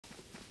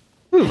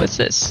Ooh, what's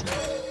this?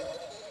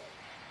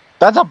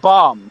 That's a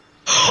bomb.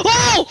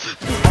 Oh!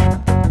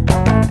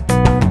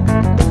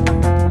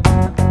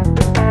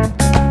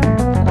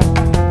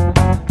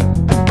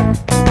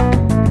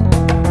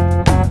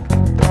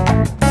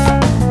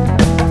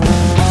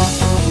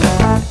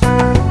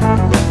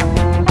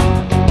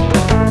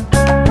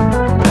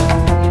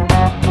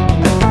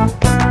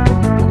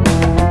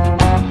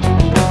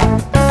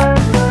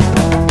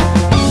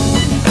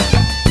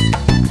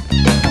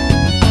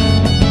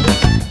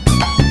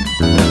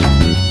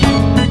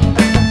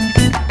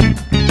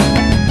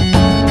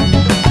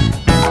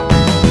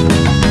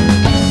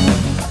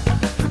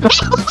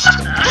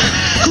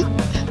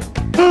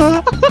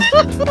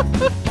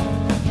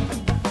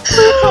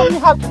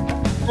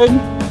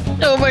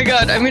 Oh my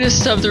god, I'm gonna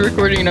stop the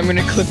recording and I'm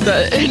gonna clip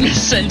that and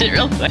send it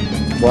real quick.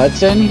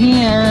 What's in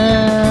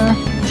here?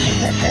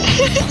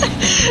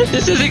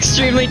 This is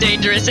extremely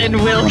dangerous and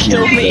will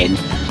kill me.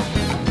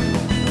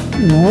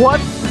 What?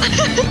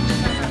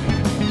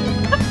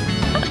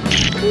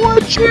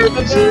 What you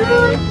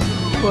doing?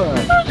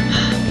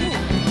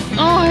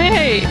 Oh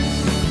hey!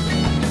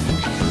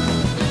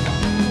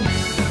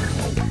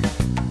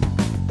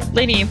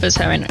 Lady Impa's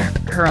having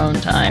her own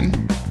time.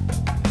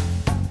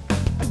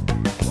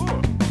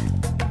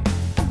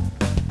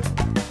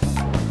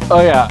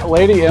 Oh yeah,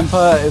 Lady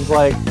Impa is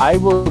like, I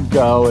will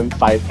go and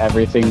fight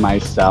everything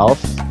myself.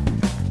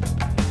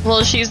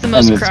 Well, she's the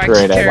most cracked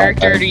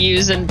character to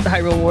use in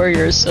Hyrule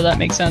Warriors, so that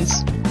makes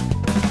sense.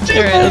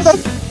 There it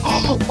is.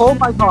 Oh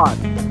my god.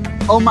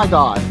 Oh my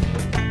god.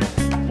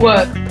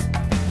 What?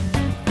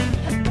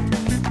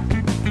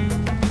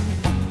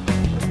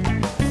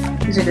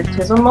 Is it a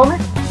Tizzle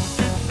moment?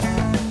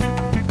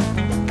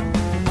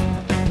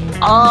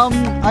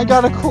 I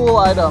got a cool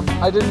item.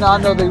 I did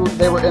not know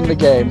they were in the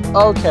game.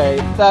 Okay,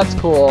 that's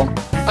cool.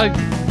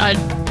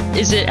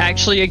 Is it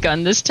actually a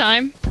gun this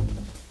time?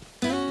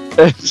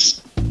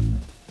 It's...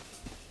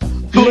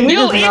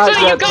 No, Impa, you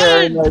got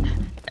gun.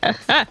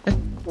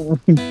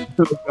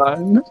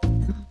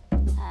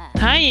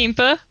 Hi,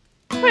 Impa.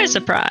 What a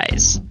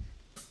surprise.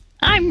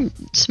 I'm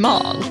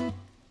small.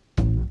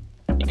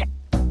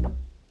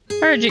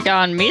 Heard you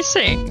gone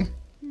missing.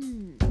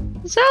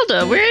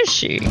 Zelda, where is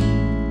she?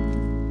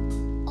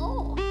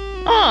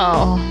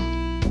 Oh,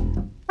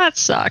 that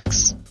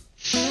sucks.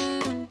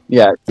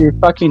 Yeah, you're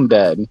fucking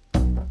dead.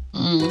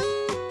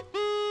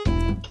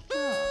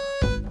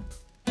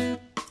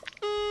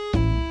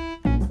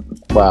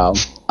 Wow,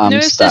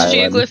 noticed this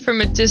geoglyph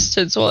from a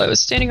distance while I was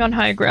standing on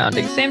high ground.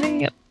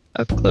 Examining it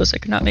up close, I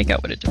could not make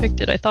out what it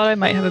depicted. I thought I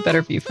might have a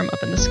better view from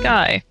up in the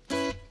sky.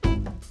 Took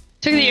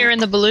the air in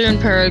the balloon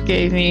Pearl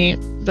gave me,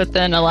 but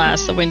then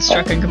alas, the wind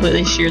struck and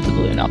completely sheared the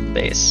balloon off the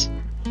base.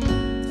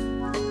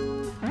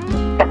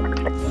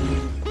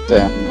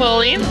 Damn.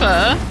 Well,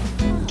 Impa,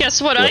 guess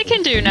what I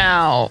can do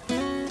now?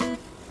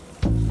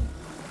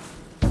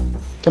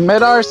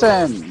 Commit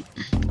arson!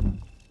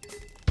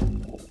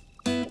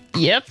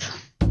 Yep.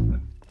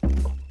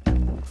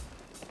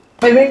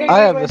 I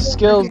have the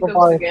skills of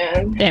our...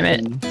 Damn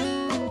it.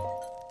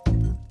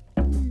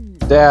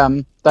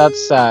 Damn,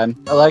 that's sad.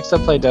 Alexa,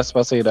 play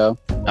Despacito.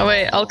 Oh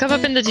wait, I'll come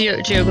up in the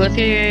geoglyph.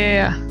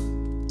 Yeah.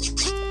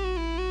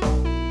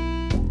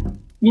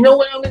 You know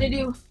what I'm gonna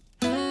do?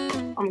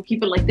 I'm gonna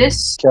keep it like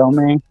this. Kill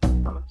me.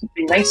 I'm gonna keep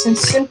it nice and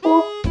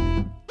simple.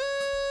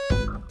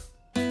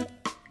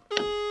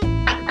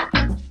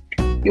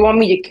 You want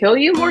me to kill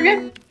you,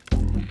 Morgan?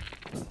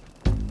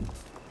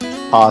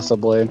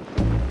 Possibly.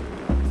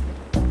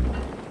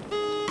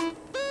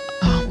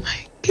 Oh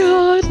my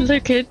god,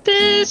 look at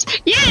this!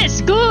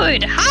 Yes,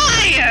 good!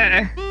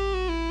 Higher!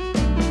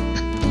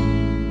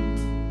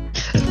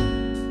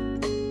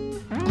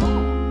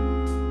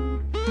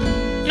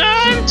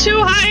 I'm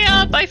too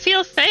high up, I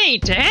feel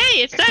faint.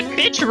 Hey, it's that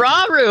bitch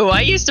Raru. I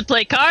used to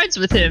play cards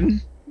with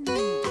him.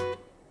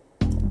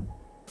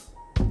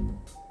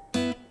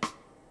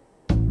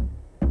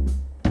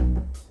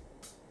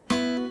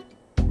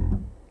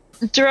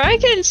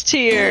 Dragon's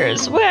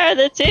tears! Where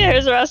the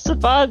tears rust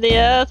upon the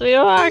earth, we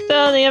walked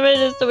on the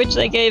images to which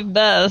they gave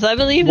birth. I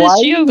believe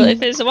this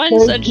geoglyph is one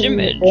such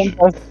image.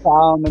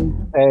 Sound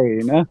and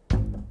pain.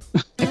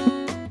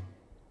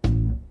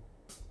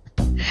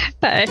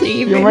 But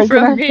even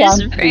from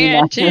his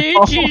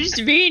vantage, his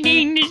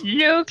meaning is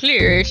no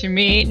clearer to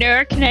me,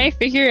 nor can I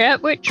figure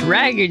out what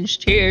dragon's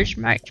tears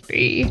might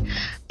be.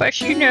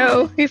 But you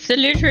know, if the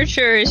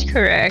literature is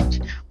correct,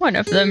 one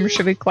of them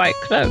should be quite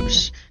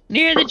close,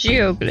 near the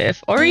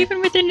geoglyph, or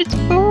even within its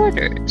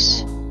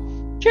borders.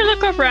 To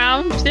look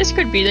around, this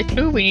could be the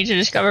clue we need to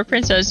discover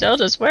Princess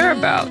Zelda's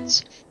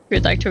whereabouts. If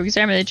you'd like to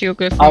examine the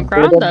geoglyph from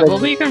ground level,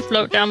 we can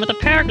float down with a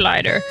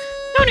paraglider.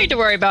 No need to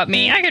worry about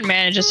me, I can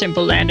manage a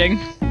simple landing.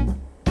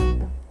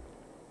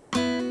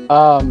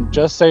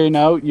 Just so you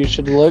know, you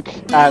should look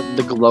at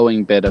the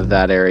glowing bit of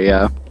that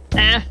area.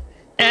 I'm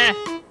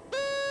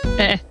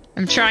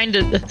trying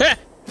to...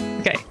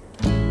 Okay.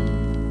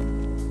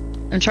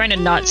 I'm trying to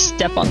not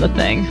step on the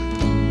thing.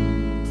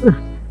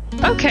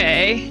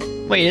 Okay.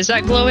 Wait, is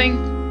that glowing?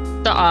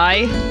 The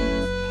eye?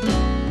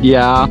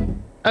 Yeah.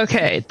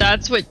 Okay,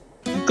 that's what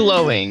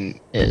glowing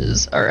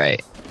is.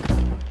 Alright.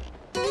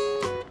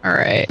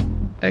 Alright.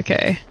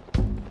 Okay.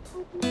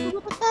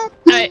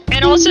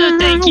 And also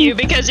thank you,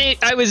 because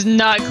I was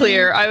not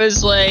clear. I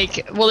was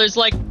like, well,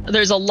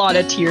 there's a lot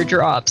of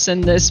teardrops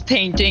in this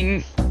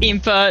painting.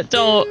 Impa,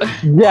 don't...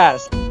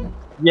 Yes.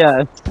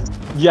 Yes.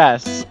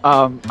 Yes.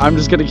 I'm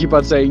just gonna keep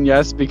on saying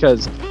yes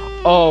because,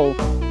 oh,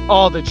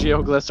 all the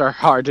geoglyphs are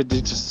hard to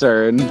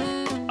discern.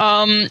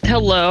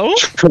 Hello?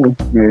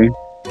 Trust me.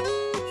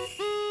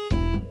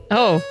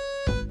 Oh.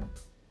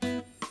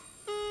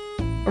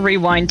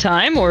 Rewind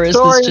time, or is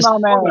Story this just...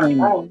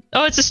 moment.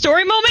 Oh, it's a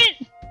story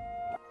moment?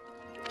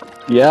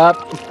 Yep.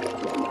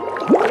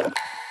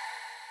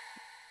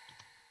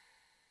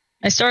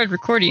 I started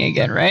recording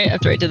again, right?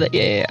 After I did that,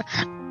 yeah.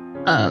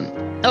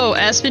 Oh,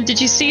 Aspen, did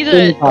you see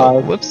the...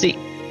 Oh, whoopsie.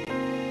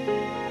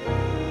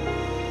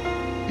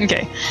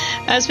 Okay.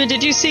 Aspen,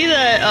 did you see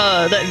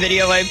that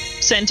video I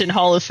sent in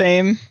Hall of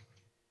Fame?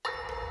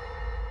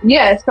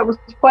 Yes, that was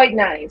quite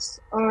nice.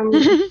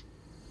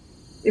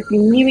 If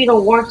you need me to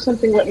watch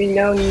something, let me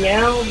know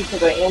now,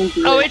 because I am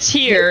doing... Oh, it's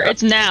here.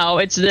 It's now.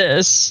 It's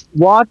this.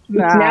 Watch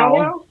now. It's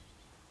now?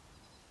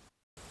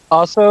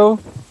 Also,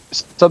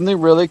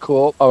 something really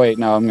cool. Oh wait,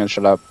 no, I'm gonna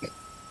shut up.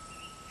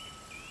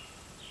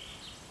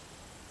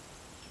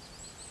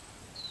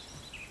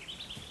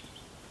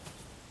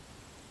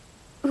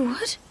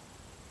 What?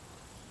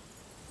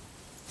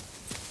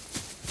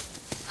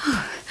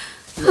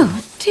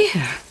 Oh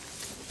dear.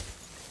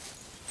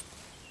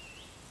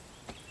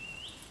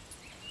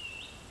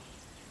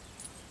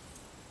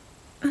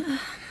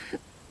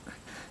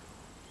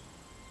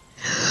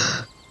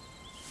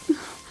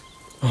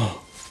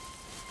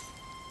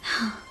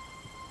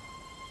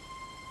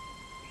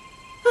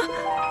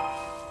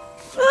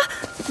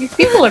 These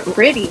people are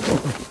pretty.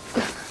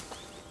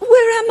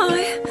 Where am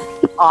I?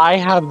 I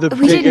have the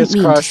We didn't biggest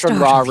mean to crush on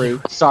startle you.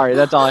 Raru. Sorry,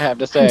 that's all I have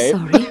to say.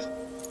 I'm sorry.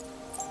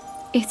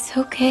 It's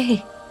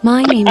okay.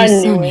 My name I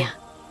is knew Sonia.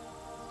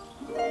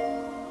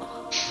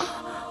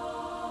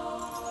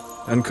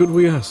 And could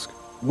we ask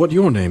what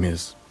your name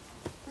is?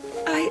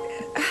 I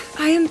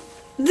am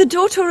the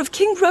daughter of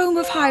King Rome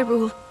of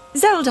Hyrule,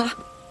 Zelda.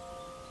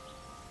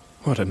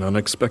 What an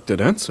unexpected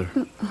answer.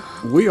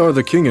 We are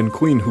the king and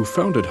queen who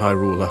founded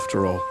Hyrule,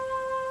 after all.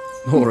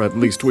 Or at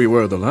least we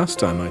were the last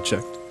time I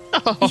checked.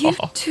 You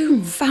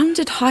two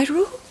founded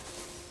Hyrule?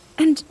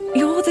 And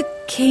you're the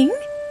king?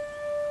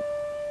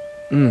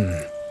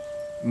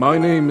 My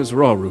name is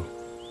Raru.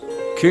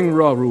 King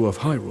Raru of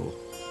Hyrule.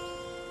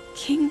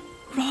 King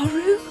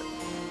Raru?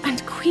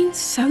 And Queen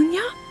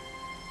Sonia?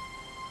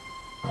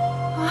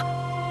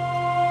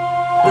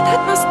 But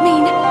that must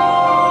mean...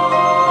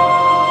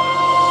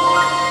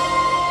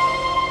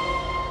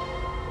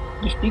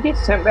 Did she get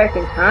sent back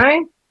in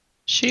time?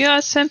 She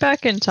got sent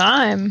back in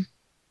time.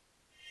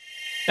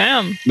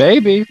 Damn.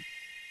 Maybe.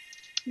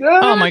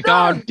 Oh my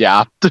god.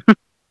 Yeah.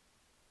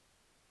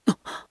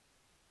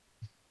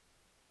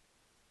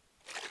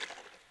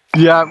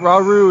 Yeah,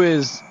 Raru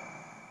is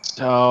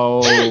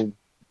so...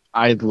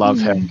 I love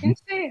You him. can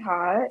say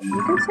hot.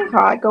 You can say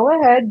hot. Go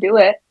ahead, do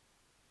it.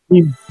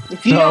 He's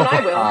If you don't,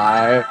 I will.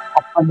 hot.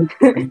 Oh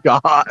my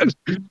god.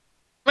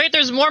 Wait,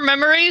 there's more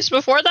memories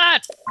before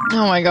that?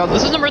 Oh my god,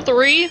 this is number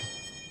 3?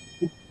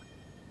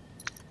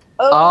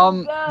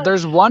 Oh, God.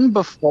 There's one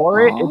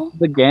before it. It's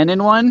the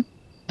Ganon one.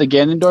 The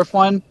Ganondorf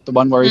one. The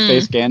one where we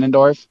face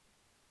Ganondorf.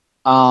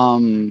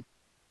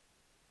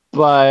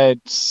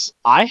 But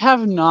I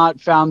have not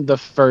found the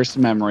first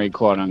memory,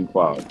 quote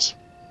unquote.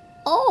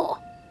 Oh.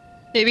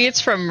 Maybe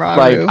it's from Raru.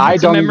 Like, I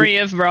it's don't a memory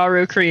of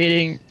Raru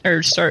creating,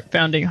 or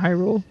founding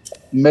Hyrule.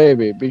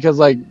 Maybe, because,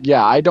 like,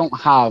 yeah, I don't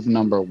have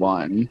number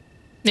 1.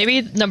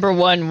 Maybe number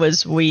 1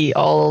 was we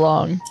all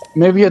along.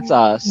 Maybe it's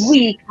us.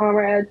 We,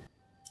 comrade.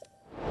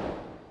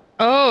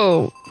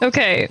 Oh,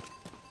 okay.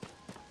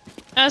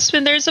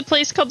 Aspen, there's a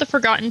place called the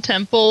Forgotten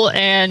Temple,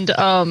 and,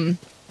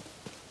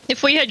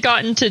 if we had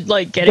gotten to,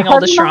 like, getting all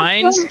the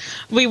shrines,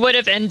 we would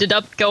have ended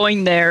up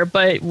going there,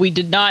 but we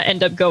did not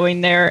end up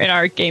going there in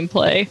our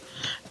gameplay.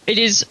 It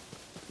is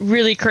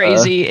really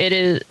crazy. It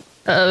is...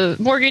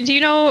 Morgan, do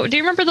you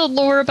remember the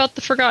lore about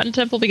the Forgotten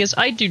Temple? Because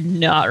I do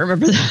not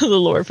remember the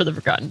lore for the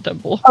Forgotten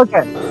Temple.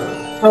 Okay.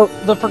 So,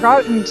 the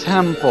Forgotten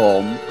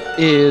Temple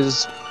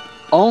is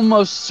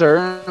almost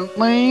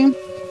certainly,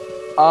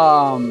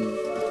 the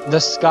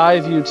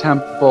Skyview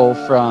Temple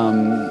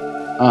from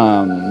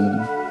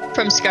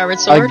Skyward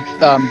Sword?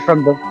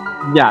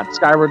 Like,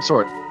 Skyward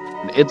Sword.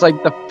 It's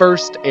like the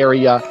first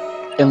area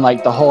in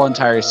like the whole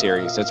entire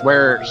series. It's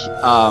where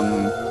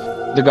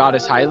the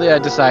goddess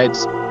Hylia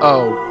decides,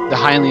 oh, the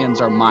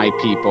Hylians are my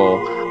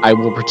people. I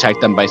will protect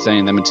them by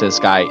sending them into the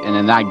sky. And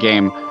in that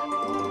game,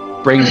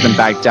 brings them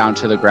back down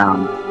to the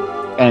ground.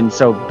 And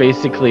so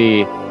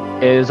basically,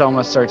 it is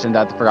almost certain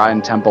that the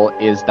Forgotten Temple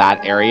is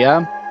that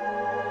area.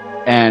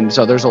 And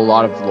so there's a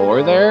lot of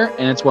lore there.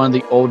 And it's one of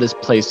the oldest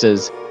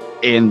places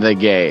in the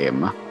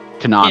game,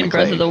 canonically. In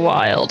Breath of the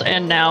Wild,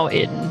 and now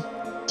in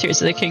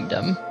Tears of the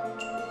Kingdom.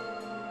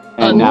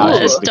 And now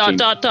Unless... it's the ...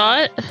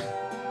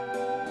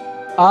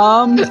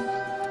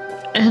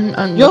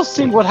 And You'll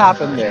see what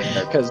happened there,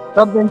 because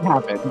something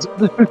happened.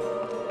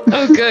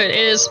 Oh, good.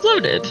 It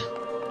exploded.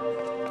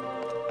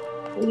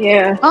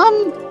 Yeah.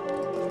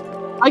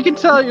 I can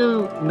tell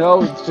you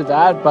no to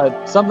that,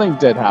 but something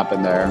did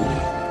happen there.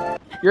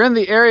 You're in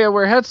the area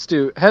where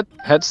Hestu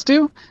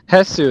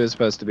is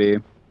supposed to be.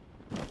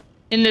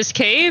 In this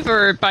cave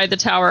or by the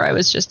tower I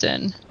was just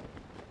in?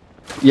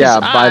 Yeah,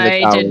 by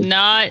the tower.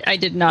 I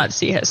did not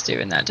see Hestu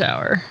in that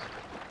tower.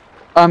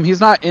 He's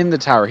not in the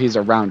tower, he's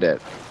around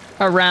it.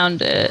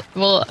 Around it.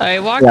 Well, I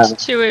walked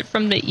to it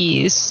from the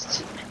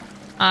east.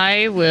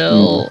 I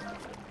will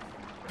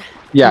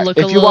look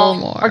a little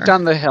more. Walk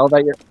down the hill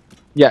that you're...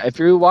 Yeah, if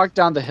you walk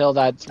down the hill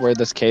that's where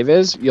this cave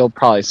is, you'll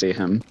probably see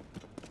him.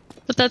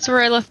 But that's where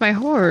I left my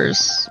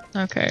horse.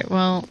 Okay,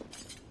 well...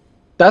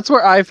 That's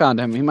where I found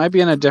him. He might be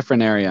in a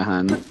different area,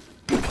 hun.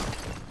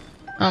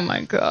 Oh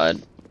my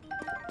god.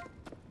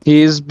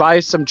 He's by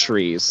some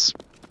trees.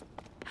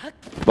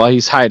 Well,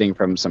 he's hiding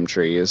from some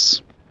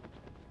trees.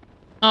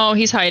 Oh,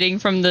 he's hiding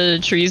from the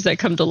trees that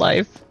come to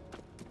life.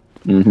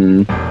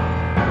 Mm-hmm.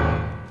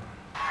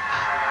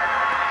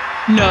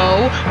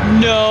 No,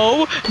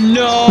 no,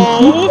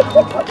 no!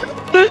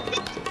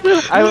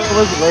 I was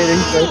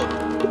waiting for...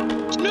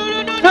 No,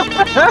 no, no, no, no,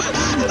 no!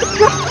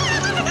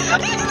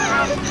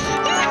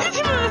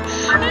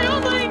 I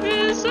don't like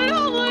this, I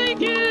don't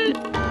like it!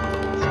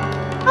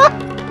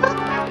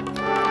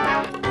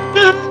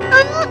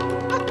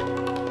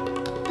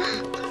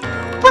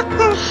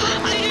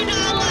 I do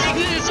not like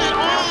this at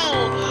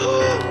all!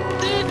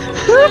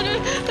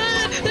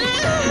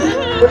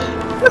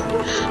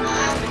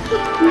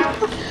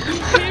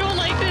 I don't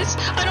like this!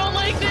 I don't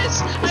like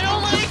this! I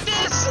don't like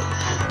this!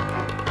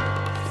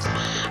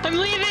 I'm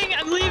leaving!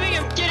 I'm leaving!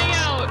 I'm getting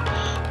out!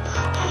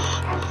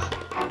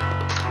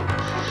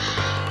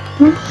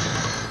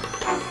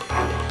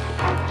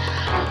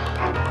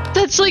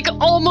 That's like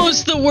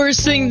almost the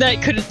worst thing that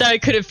I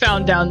could have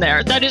found down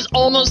there. That is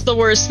almost the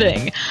worst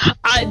thing.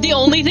 The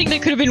only thing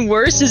that could have been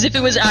worse is if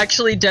it was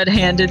actually Dead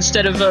Hand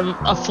instead of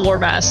a Floor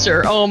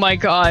Master. Oh my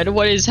god,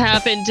 what has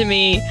happened to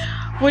me?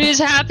 What has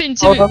happened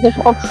to me? Oh, they're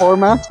called Floor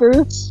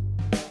Masters?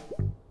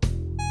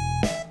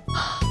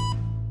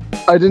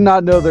 I did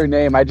not know their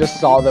name. I just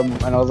saw them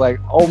and I was like,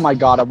 oh my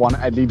god,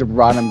 I need to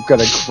run. I'm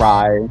gonna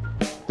cry.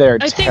 They're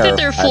I think that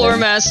they're Floor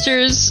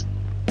Masters.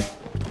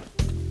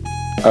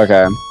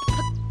 Okay.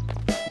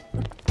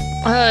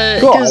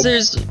 Because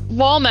there's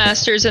Wall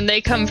Masters and they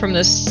come from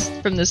the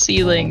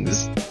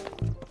ceilings.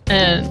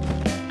 And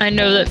I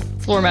know that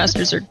Floor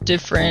Masters are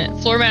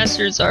different. Floor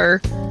Masters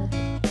are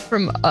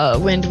from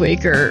Wind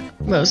Waker,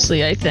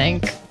 mostly, I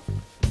think.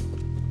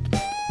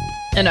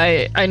 And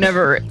I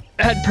never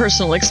had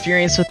personal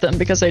experience with them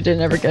because I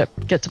didn't ever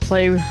get to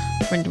play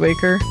Wind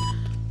Waker.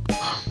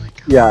 Oh my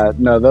god. Yeah,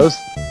 no, those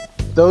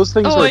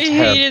things were I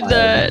hated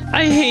that.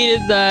 I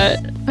hated that.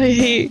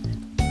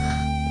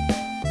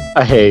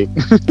 I hate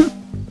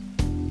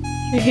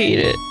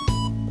it.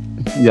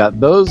 Yeah,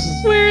 those...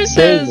 Where's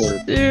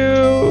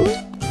Hestu?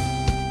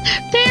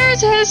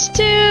 There's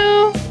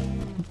Hestu!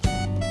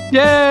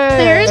 Yay!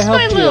 There's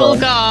my little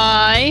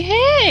guy.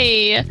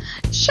 Hey!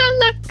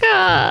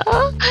 Shalaka!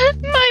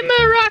 My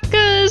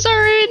maracas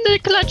are in the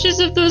clutches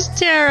of those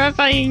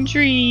terrifying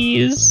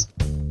trees.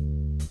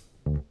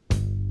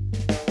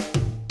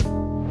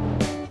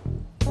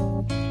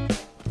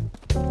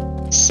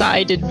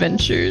 Side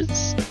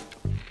adventures.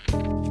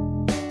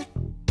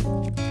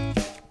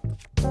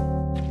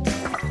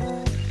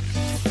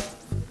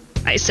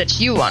 I set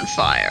you on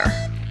fire.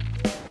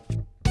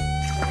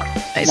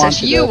 I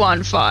set you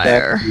on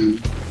fire.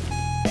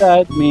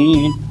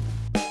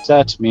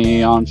 Set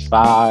me on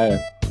fire.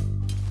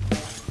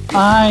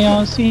 I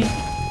don't see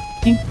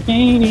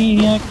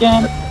Katie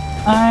again.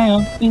 I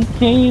don't see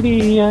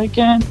Katie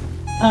again.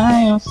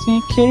 I don't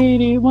see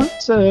Katie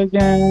once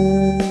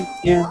again.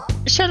 Yeah.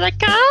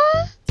 Shalaka?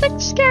 The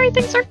scary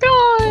things are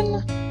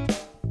gone.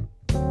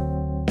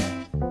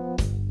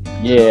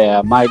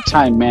 Yeah, my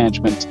time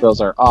management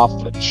skills are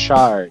off the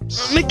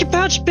charts. Make your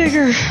pouch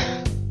bigger.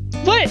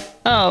 What?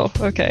 Oh,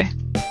 okay.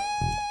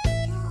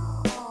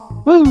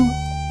 Woo.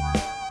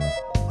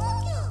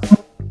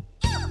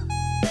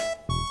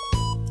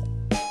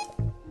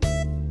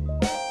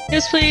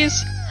 Yes,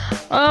 please.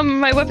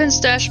 My weapon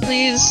stash,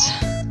 please.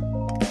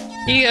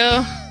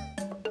 Yeah.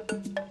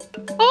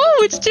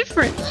 Oh, it's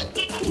different.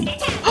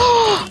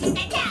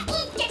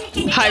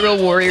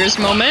 Hyrule Warriors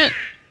moment.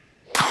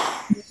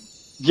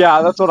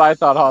 Yeah, that's what I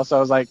thought also. I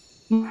was like,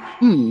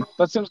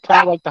 that seems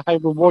kind of like the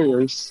Hyrule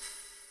Warriors.